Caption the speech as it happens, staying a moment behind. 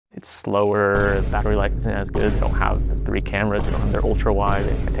It's slower, battery life isn't as good, they don't have 3 cameras, they don't have their ultra wide,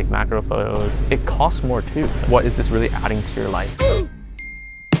 they can take macro photos. It costs more too. What is this really adding to your life?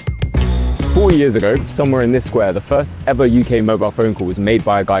 4 years ago, somewhere in this square, the first ever UK mobile phone call was made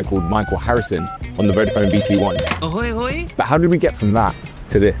by a guy called Michael Harrison on the Vodafone BT1. Ahoy, ahoy! But how did we get from that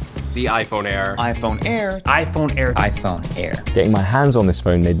to this? The iPhone Air. iPhone Air. iPhone Air. iPhone Air. Getting my hands on this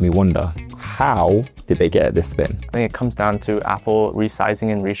phone made me wonder, how did they get it this thin? I think it comes down to Apple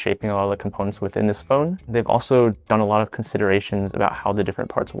resizing and reshaping a lot of the components within this phone. They've also done a lot of considerations about how the different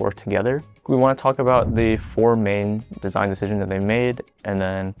parts work together. We want to talk about the 4 main design decisions that they made, and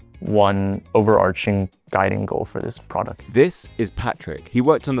then one overarching guiding goal for this product. This is Patrick. He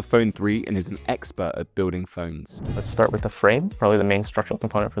worked on the Phone 3 and is an expert at building phones. Let's start with the frame, probably the main structural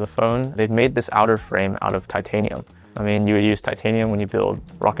component for the phone. They've made this outer frame out of titanium. I mean, you would use titanium when you build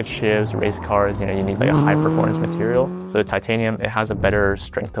rocket ships, race cars, you need like a high performance material. So titanium, it has a better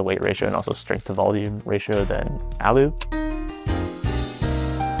strength to weight ratio and also strength to volume ratio than alu.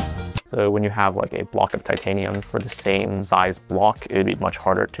 So when you have like a block of titanium for the same size block, it would be much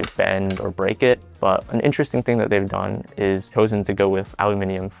harder to bend or break it. But an interesting thing that they've done is chosen to go with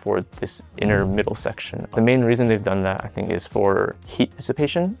aluminum for this inner middle section. The main reason they've done that, I think, is for heat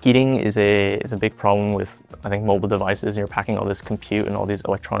dissipation. Heating is a big problem with, I think, mobile devices. You're packing all this compute and all these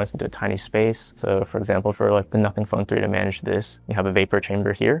electronics into a tiny space. So for example, for like the Nothing Phone 3 to manage this, you have a vapor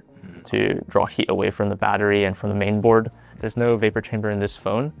chamber here to draw heat away from the battery and from the main board. There's no vapor chamber in this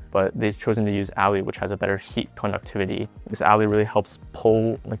phone, but they've chosen to use alu, which has a better heat conductivity. This alu really helps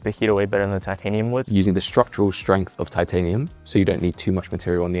pull like the heat away better than the titanium would. Using the structural strength of titanium, so you don't need too much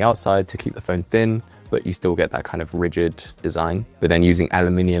material on the outside to keep the phone thin, but you still get that kind of rigid design. But then using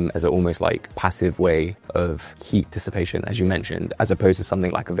aluminium as an almost like passive way of heat dissipation, as you mentioned, as opposed to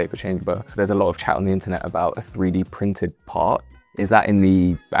something like a vapor chamber. There's a lot of chat on the internet about a 3D printed part. Is that in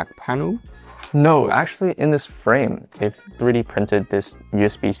the back panel? No, actually in this frame, they've 3D printed this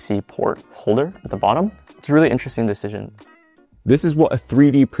USB-C port holder at the bottom. It's a really interesting decision. This is what a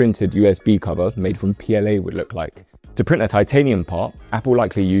 3D printed USB cover made from PLA would look like. To print a titanium part, Apple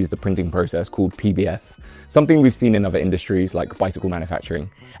likely used a printing process called PBF, something we've seen in other industries like bicycle manufacturing,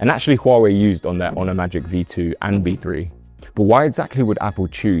 and actually Huawei used on their Honor Magic V2 and V3. But why exactly would Apple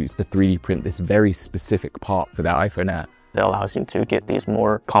choose to 3D print this very specific part for their iPhone Air? That allows you to get these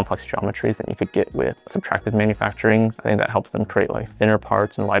more complex geometries than you could get with subtractive manufacturing. I think that helps them create like thinner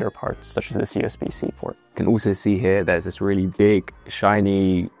parts and lighter parts, such as this USB-C port. You can also see here, there's this really big,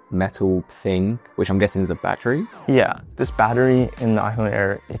 shiny metal thing, which I'm guessing is a battery. Yeah, this battery in the iPhone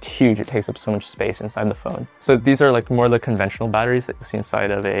Air, it's huge. It takes up so much space inside the phone. So these are like more the conventional batteries that you see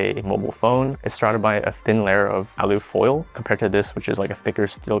inside of a mobile phone. It's surrounded by a thin layer of alu foil compared to this, which is like a thicker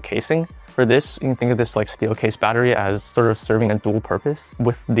steel casing. For this, you can think of this like steel case battery as sort of serving a dual purpose.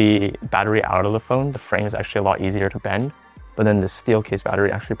 With the battery out of the phone, the frame is actually a lot easier to bend. But then the steel case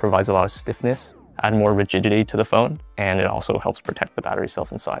battery actually provides a lot of stiffness, add more rigidity to the phone, and it also helps protect the battery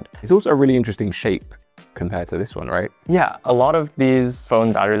cells inside. It's also a really interesting shape compared to this one, right? Yeah, a lot of these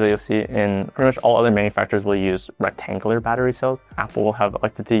phone batteries that you'll see in pretty much all other manufacturers will use rectangular battery cells. Apple have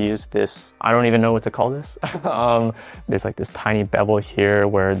elected to use this, I don't even know what to call this. There's like this tiny bevel here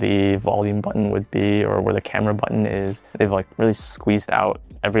where the volume button would be, or where the camera button is. They've like really squeezed out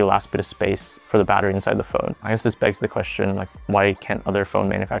every last bit of space for the battery inside the phone. I guess this begs the question, like, why can't other phone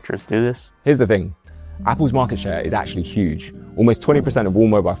manufacturers do this? Here's the thing. Apple's market share is actually huge. Almost 20% of all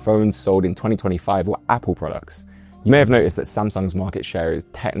mobile phones sold in 2025 were Apple products. You may have noticed that Samsung's market share is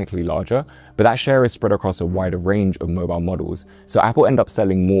technically larger, but that share is spread across a wider range of mobile models, so Apple end up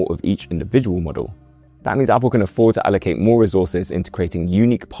selling more of each individual model. That means Apple can afford to allocate more resources into creating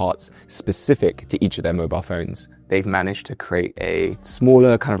unique parts specific to each of their mobile phones. They've managed to create a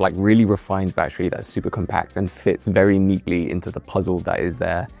smaller, kind of like really refined battery that's super compact and fits very neatly into the puzzle that is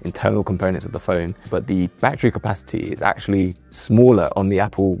their internal components of the phone. But the battery capacity is actually smaller on the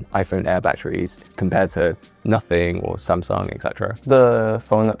Apple iPhone Air batteries compared to Nothing or Samsung, etc. The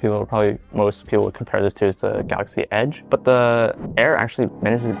phone that most people would compare this to is the Galaxy Edge, but the Air actually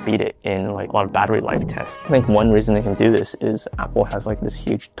manages to beat it in like a lot of battery life tests. I think one reason they can do this is Apple has like this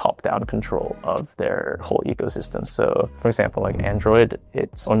huge top-down control of their whole ecosystem. So for example, like Android,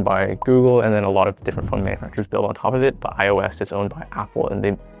 it's owned by Google, and then a lot of different phone manufacturers build on top of it, but iOS is owned by Apple,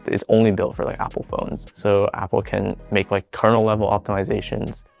 and it's only built for like Apple phones. So Apple can make like kernel level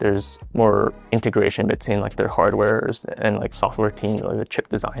optimizations. There's more integration between like their hardwares and like software teams, like the chip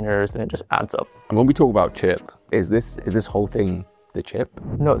designers, and it just adds up. And when we talk about chip, is this whole thing the chip?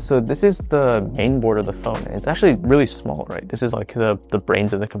 No, so this is the main board of the phone. And it's actually really small, right? This is like the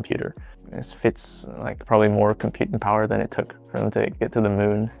brains of the computer. This fits like probably more computing power than it took for them to get to the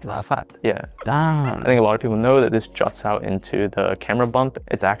moon. Is that a fact? Yeah. Damn. I think a lot of people know that this juts out into the camera bump.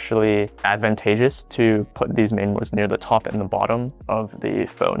 It's actually advantageous to put these main boards near the top and the bottom of the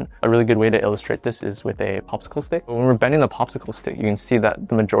phone. A really good way to illustrate this is with a popsicle stick. When we're bending the popsicle stick, you can see that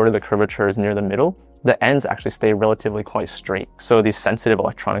the majority of the curvature is near the middle. The ends actually stay relatively quite straight. So these sensitive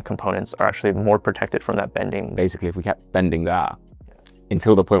electronic components are actually more protected from that bending. Basically, if we kept bending that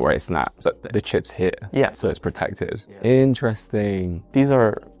until the point where it snaps, the chip's here. Yeah. So it's protected. Yeah. Interesting. These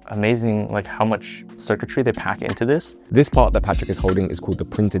are amazing, like how much circuitry they pack into this. This part that Patrick is holding is called the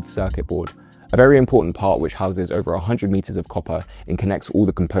printed circuit board, a very important part which houses over 100 meters of copper and connects all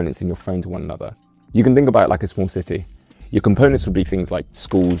the components in your phone to one another. You can think about it like a small city. Your components would be things like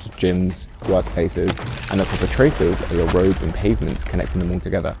schools, gyms, workplaces, and the copper tracers are your roads and pavements connecting them all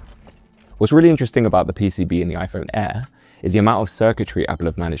together. What's really interesting about the PCB in the iPhone Air is the amount of circuitry Apple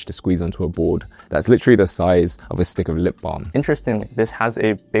have managed to squeeze onto a board that's literally the size of a stick of lip balm. Interestingly, this has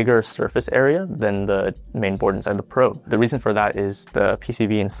a bigger surface area than the main board inside the Pro. The reason for that is the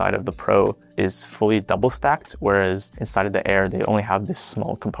PCB inside of the Pro is fully double stacked, whereas inside of the Air, they only have this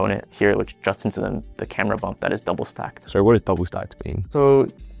small component here, which juts into the camera bump that is double stacked. So what does double stacked mean? So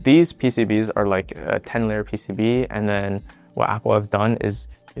these PCBs are like a 10-layer PCB, and then what Apple have done is,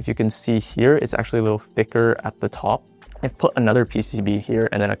 if you can see here, it's actually a little thicker at the top. They've put another PCB here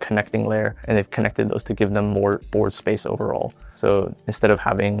and then a connecting layer, and they've connected those to give them more board space overall. So instead of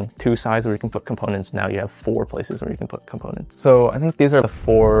having 2 sides where you can put components, now you have 4 places where you can put components. So I think these are the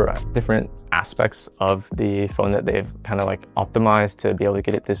 4 different aspects of the phone that they've kind of like optimized to be able to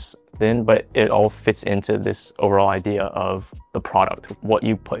get it this thin, but it all fits into this overall idea of the product, what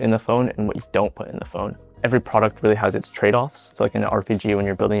you put in the phone and what you don't put in the phone. Every product really has its trade-offs. It's like in an RPG, when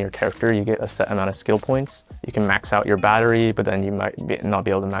you're building your character, you get a set amount of skill points. You can max out your battery, but then you might not be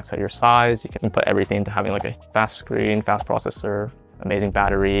able to max out your size. You can put everything into having like a fast screen, fast processor, amazing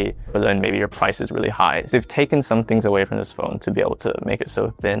battery, but then maybe your price is really high. They've taken some things away from this phone to be able to make it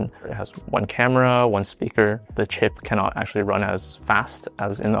so thin. It has 1 camera, 1 speaker. The chip cannot actually run as fast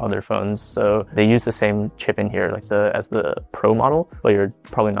as in the other phones. So they use the same chip in here, like as the Pro model, but you're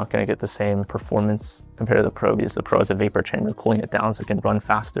probably not going to get the same performance compared to the Pro, because the Pro has a vapor chamber cooling it down so it can run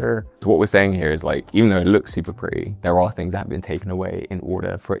faster. So what we're saying here is, like, even though it looks super pretty, there are things that have been taken away in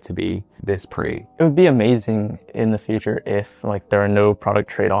order for it to be this pretty. It would be amazing in the future if like there are no product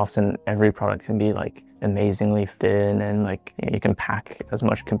trade-offs and every product can be like amazingly thin, and like you can pack as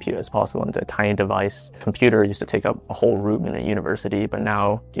much compute as possible into a tiny device. Computer used to take up a whole room in a university, but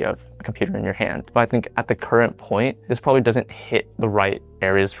now you have a computer in your hand. But I think at the current point, this probably doesn't hit the right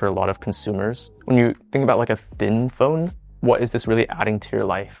areas for a lot of consumers. When you think about like a thin phone, what is this really adding to your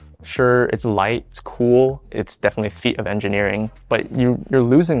life? Sure, it's light, it's cool, it's definitely a feat of engineering, but you're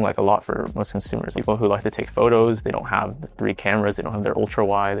losing like a lot for most consumers. People who like to take photos, they don't have the 3 cameras, they don't have their ultra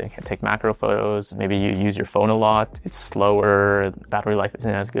wide, they can't take macro photos. Maybe you use your phone a lot, it's slower, battery life isn't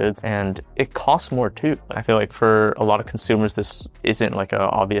as good, and it costs more too. I feel like for a lot of consumers, this isn't like an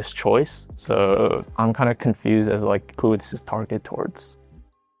obvious choice. So I'm kind of confused as like who this is targeted towards.